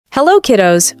Hello,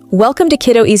 kiddos! Welcome to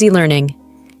Kiddo Easy Learning.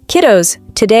 Kiddos,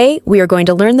 today we are going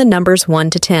to learn the numbers 1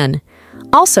 to 10.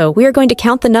 Also, we are going to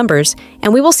count the numbers,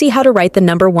 and we will see how to write the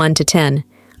number 1 to 10.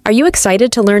 Are you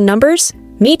excited to learn numbers?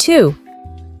 Me too!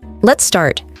 Let's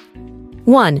start.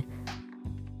 1.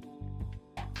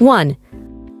 1.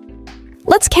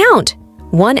 Let's count!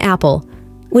 1 apple.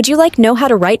 Would you like to know how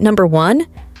to write number 1?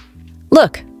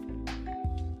 Look.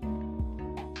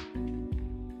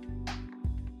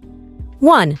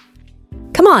 1.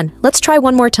 Come on, let's try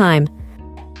one more time.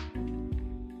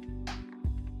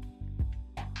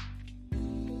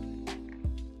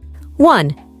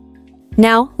 1.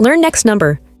 Now, learn next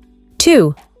number.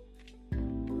 2.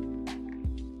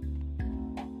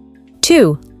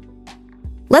 2.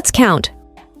 Let's count.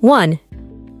 1.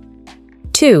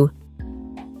 2.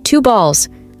 2 balls.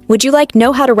 Would you like to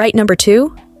know how to write number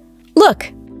 2?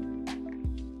 Look.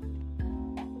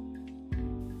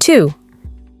 2.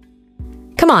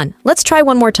 Come on, let's try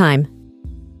one more time.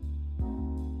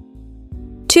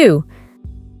 2.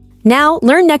 Now,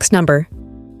 learn next number.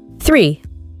 3.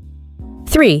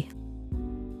 3.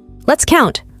 Let's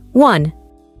count. 1.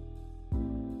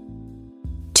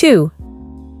 2.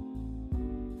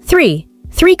 3.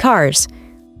 3 cars.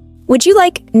 Would you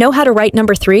like to know how to write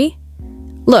number 3?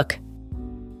 Look.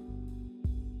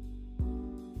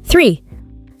 3.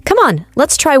 Come on,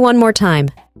 let's try one more time.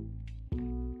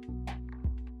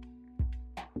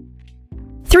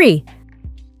 3.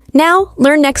 Now,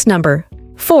 learn next number.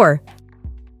 4.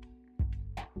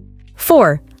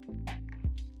 4.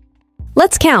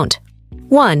 Let's count.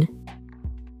 1.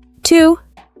 2.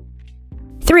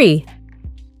 3.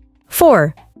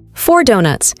 4. 4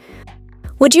 donuts.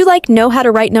 Would you like to know how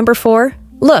to write number 4?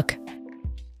 Look.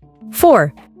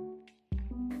 4.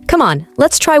 Come on,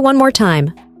 let's try one more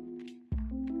time.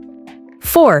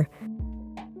 4.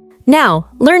 Now,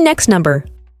 learn next number.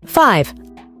 5.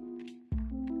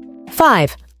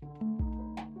 5.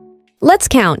 Let's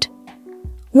count.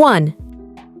 1.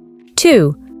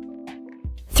 2.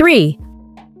 3.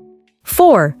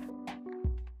 4.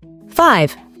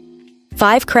 5.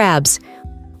 5 crabs.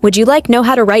 Would you like to know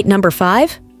how to write number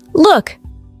 5? Look.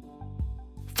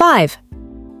 5.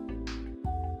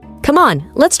 Come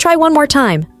on, let's try one more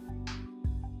time.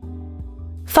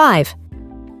 5.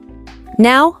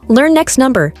 Now, learn next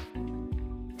number.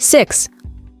 6.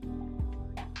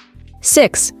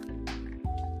 6.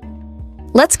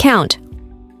 Let's count.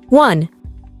 1.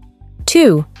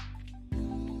 2.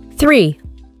 3.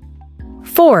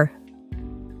 4.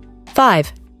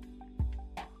 5.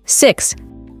 6.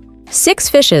 6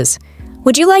 fishes.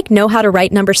 Would you like to know how to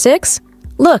write number 6?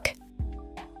 Look.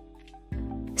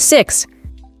 6.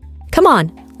 Come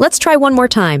on, let's try one more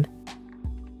time.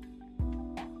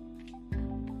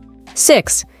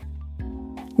 6.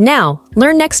 Now,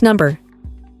 learn next number.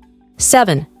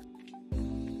 7.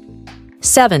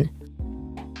 7.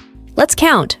 Let's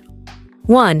count.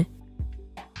 1.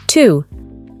 2.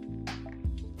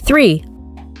 3.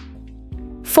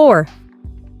 4.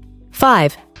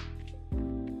 5.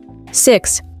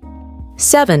 6.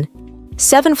 7.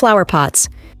 7 flower pots.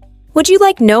 Would you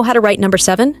like to know how to write number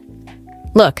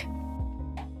 7? Look.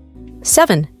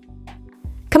 7.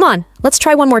 Come on, let's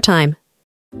try one more time.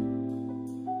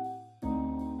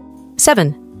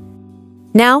 7.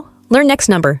 Now, learn next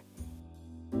number.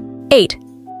 8.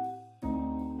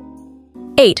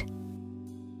 8.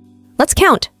 Let's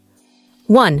count.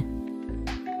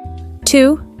 1.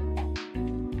 2.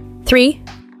 3.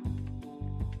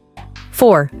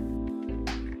 4.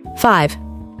 5.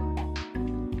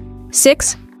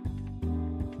 6.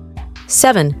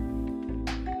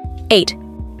 7. 8.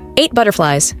 8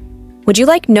 butterflies. Would you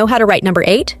like to know how to write number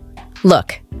 8?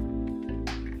 Look.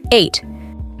 8.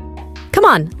 Come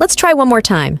on, let's try one more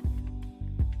time.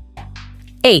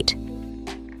 8.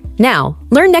 Now,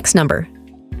 learn next number.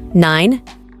 9.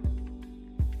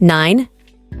 9.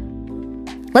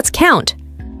 Let's count.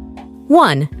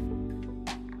 1.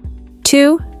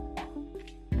 2.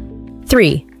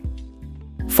 3.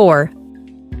 4.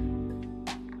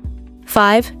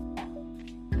 5.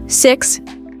 6.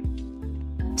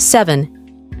 7.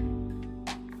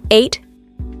 8.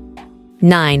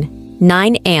 9.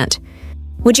 9 ant.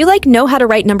 Would you like to know how to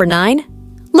write number 9?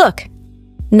 Look.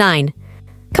 9.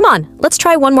 Come on, let's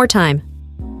try one more time.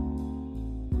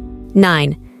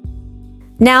 9.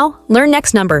 Now, learn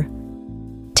next number.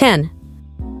 10.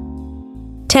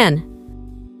 10.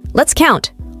 Let's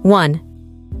count. 1.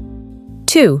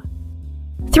 2.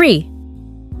 3.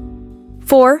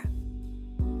 4.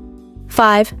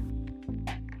 5.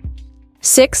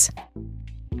 6.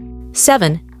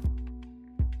 7.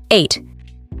 8.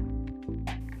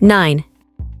 9.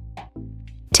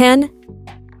 10.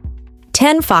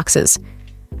 10 foxes.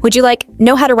 Would you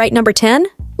know how to write number 10?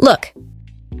 Look.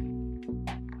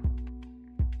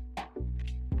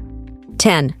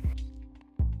 10.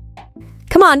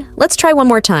 Come on, let's try one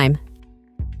more time.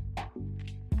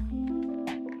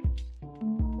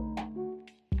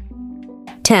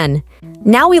 10.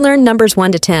 Now we learn numbers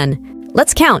 1 to 10.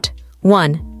 Let's count.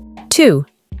 1, 2,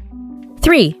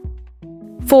 3,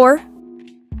 4,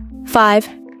 5,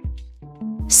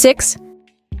 6,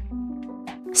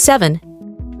 7,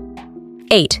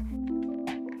 8,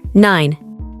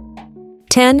 9,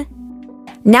 10.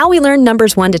 Now we learn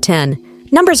numbers 1 to 10.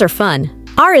 Numbers are fun,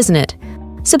 isn't it?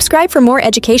 Subscribe for more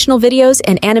educational videos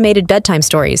and animated bedtime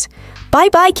stories.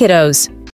 Bye-bye, kiddos!